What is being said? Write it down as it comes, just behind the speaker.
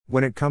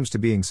When it comes to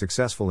being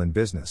successful in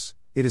business,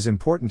 it is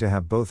important to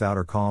have both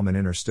outer calm and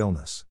inner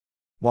stillness.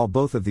 While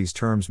both of these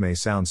terms may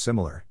sound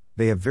similar,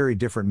 they have very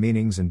different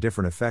meanings and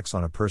different effects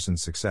on a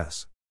person's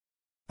success.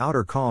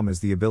 Outer calm is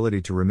the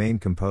ability to remain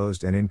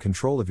composed and in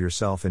control of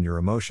yourself and your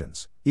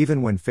emotions,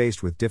 even when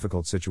faced with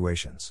difficult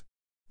situations.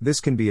 This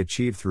can be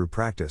achieved through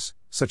practice,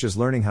 such as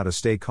learning how to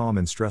stay calm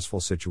in stressful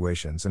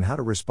situations and how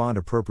to respond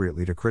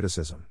appropriately to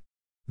criticism.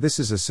 This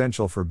is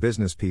essential for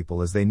business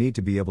people as they need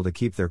to be able to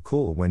keep their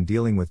cool when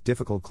dealing with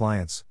difficult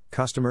clients,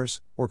 customers,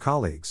 or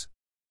colleagues.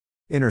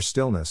 Inner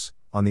stillness,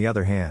 on the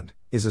other hand,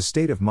 is a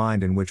state of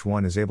mind in which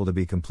one is able to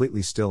be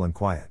completely still and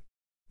quiet.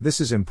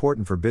 This is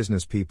important for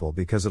business people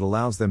because it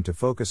allows them to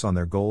focus on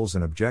their goals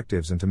and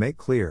objectives and to make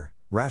clear,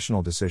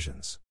 rational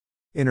decisions.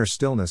 Inner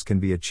stillness can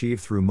be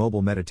achieved through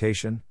mobile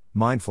meditation,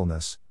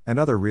 mindfulness, and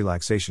other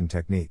relaxation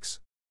techniques.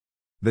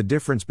 The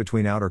difference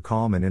between outer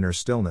calm and inner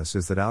stillness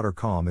is that outer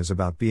calm is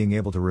about being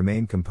able to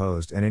remain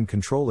composed and in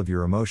control of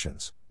your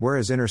emotions,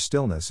 whereas inner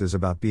stillness is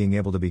about being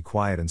able to be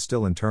quiet and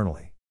still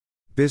internally.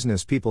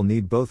 Business people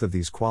need both of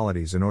these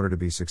qualities in order to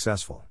be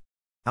successful.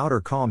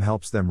 Outer calm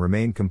helps them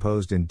remain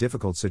composed in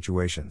difficult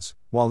situations,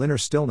 while inner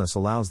stillness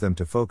allows them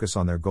to focus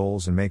on their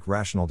goals and make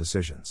rational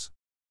decisions.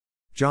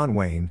 John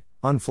Wayne,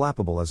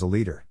 unflappable as a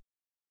leader.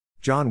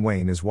 John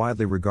Wayne is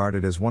widely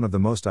regarded as one of the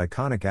most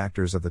iconic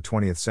actors of the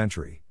 20th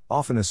century,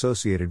 often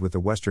associated with the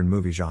Western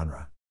movie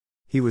genre.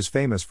 He was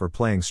famous for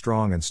playing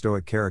strong and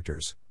stoic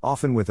characters,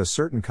 often with a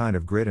certain kind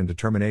of grit and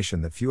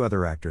determination that few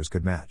other actors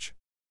could match.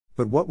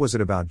 But what was it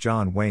about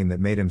John Wayne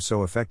that made him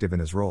so effective in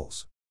his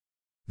roles?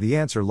 The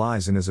answer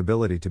lies in his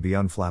ability to be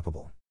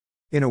unflappable.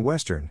 In a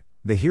Western,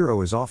 the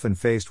hero is often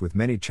faced with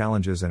many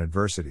challenges and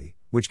adversity,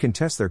 which can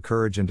test their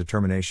courage and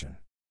determination.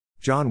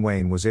 John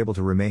Wayne was able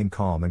to remain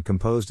calm and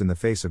composed in the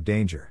face of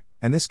danger,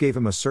 and this gave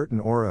him a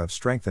certain aura of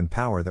strength and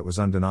power that was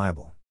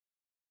undeniable.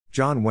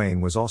 John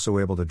Wayne was also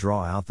able to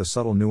draw out the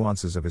subtle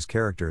nuances of his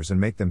characters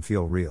and make them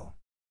feel real.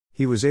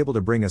 He was able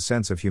to bring a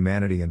sense of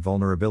humanity and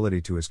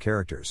vulnerability to his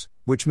characters,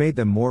 which made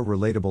them more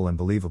relatable and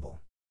believable.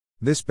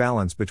 This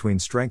balance between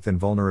strength and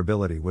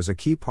vulnerability was a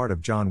key part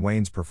of John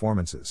Wayne's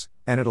performances,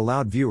 and it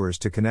allowed viewers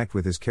to connect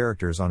with his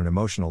characters on an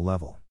emotional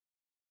level.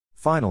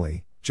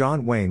 Finally,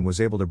 John Wayne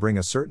was able to bring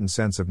a certain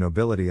sense of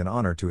nobility and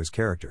honor to his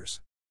characters.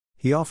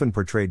 He often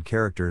portrayed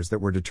characters that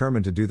were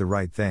determined to do the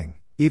right thing,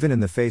 even in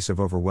the face of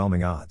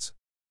overwhelming odds.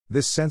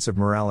 This sense of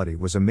morality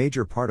was a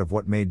major part of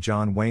what made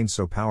John Wayne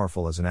so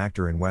powerful as an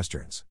actor in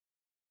westerns.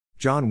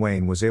 John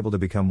Wayne was able to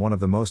become one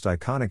of the most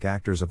iconic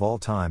actors of all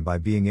time by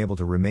being able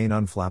to remain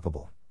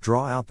unflappable,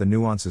 draw out the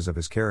nuances of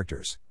his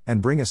characters,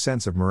 and bring a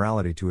sense of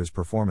morality to his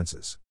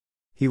performances.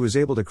 He was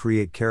able to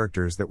create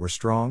characters that were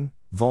strong,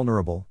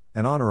 vulnerable,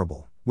 and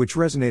honorable, which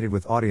resonated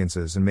with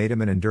audiences and made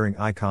him an enduring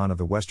icon of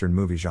the Western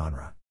movie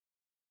genre.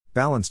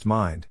 Balanced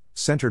mind,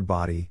 centered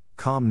body,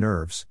 calm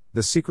nerves,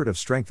 the secret of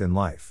strength in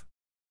life.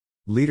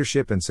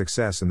 Leadership and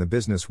success in the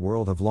business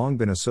world have long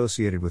been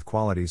associated with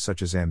qualities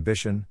such as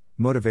ambition,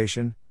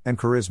 motivation, and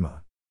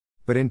charisma.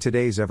 But in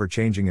today's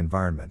ever-changing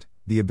environment,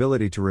 the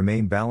ability to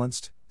remain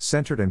balanced,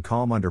 centered and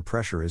calm under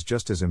pressure is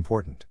just as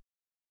important.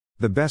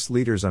 The best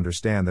leaders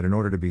understand that in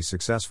order to be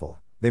successful,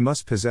 they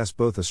must possess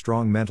both a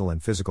strong mental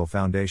and physical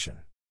foundation.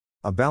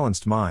 A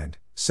balanced mind,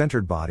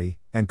 centered body,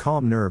 and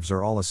calm nerves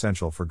are all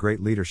essential for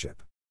great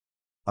leadership.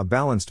 A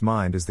balanced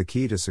mind is the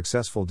key to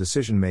successful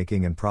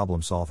decision-making and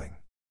problem-solving.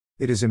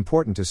 It is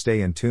important to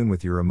stay in tune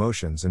with your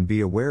emotions and be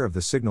aware of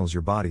the signals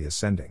your body is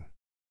sending.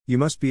 You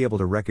must be able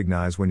to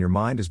recognize when your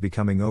mind is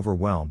becoming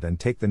overwhelmed and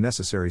take the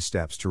necessary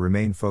steps to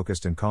remain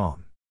focused and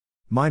calm.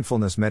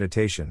 Mindfulness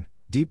meditation,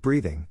 deep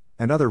breathing,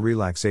 and other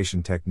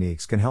relaxation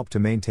techniques can help to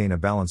maintain a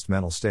balanced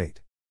mental state.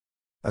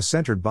 A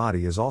centered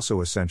body is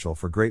also essential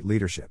for great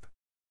leadership.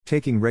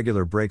 Taking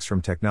regular breaks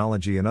from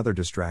technology and other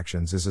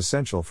distractions is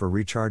essential for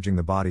recharging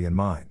the body and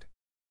mind.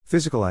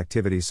 Physical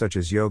activities such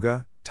as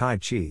yoga, tai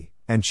chi,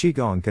 and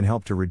qigong can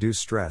help to reduce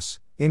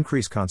stress,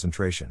 increase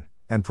concentration,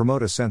 and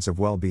promote a sense of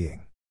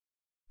well-being.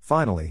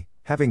 Finally,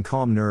 having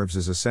calm nerves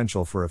is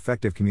essential for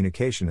effective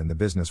communication in the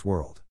business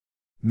world.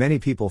 Many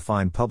people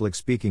find public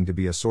speaking to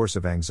be a source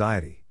of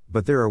anxiety,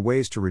 but there are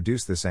ways to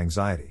reduce this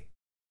anxiety.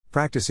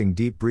 Practicing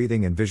deep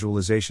breathing and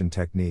visualization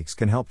techniques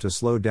can help to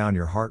slow down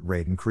your heart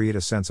rate and create a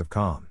sense of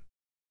calm.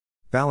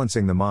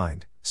 Balancing the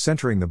mind,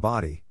 centering the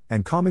body,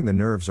 and calming the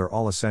nerves are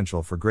all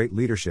essential for great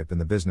leadership in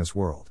the business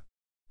world.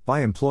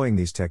 By employing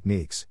these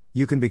techniques,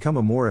 you can become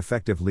a more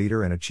effective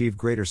leader and achieve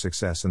greater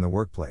success in the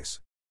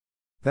workplace.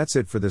 That's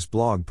it for this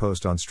blog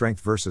post on strength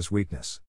versus weakness.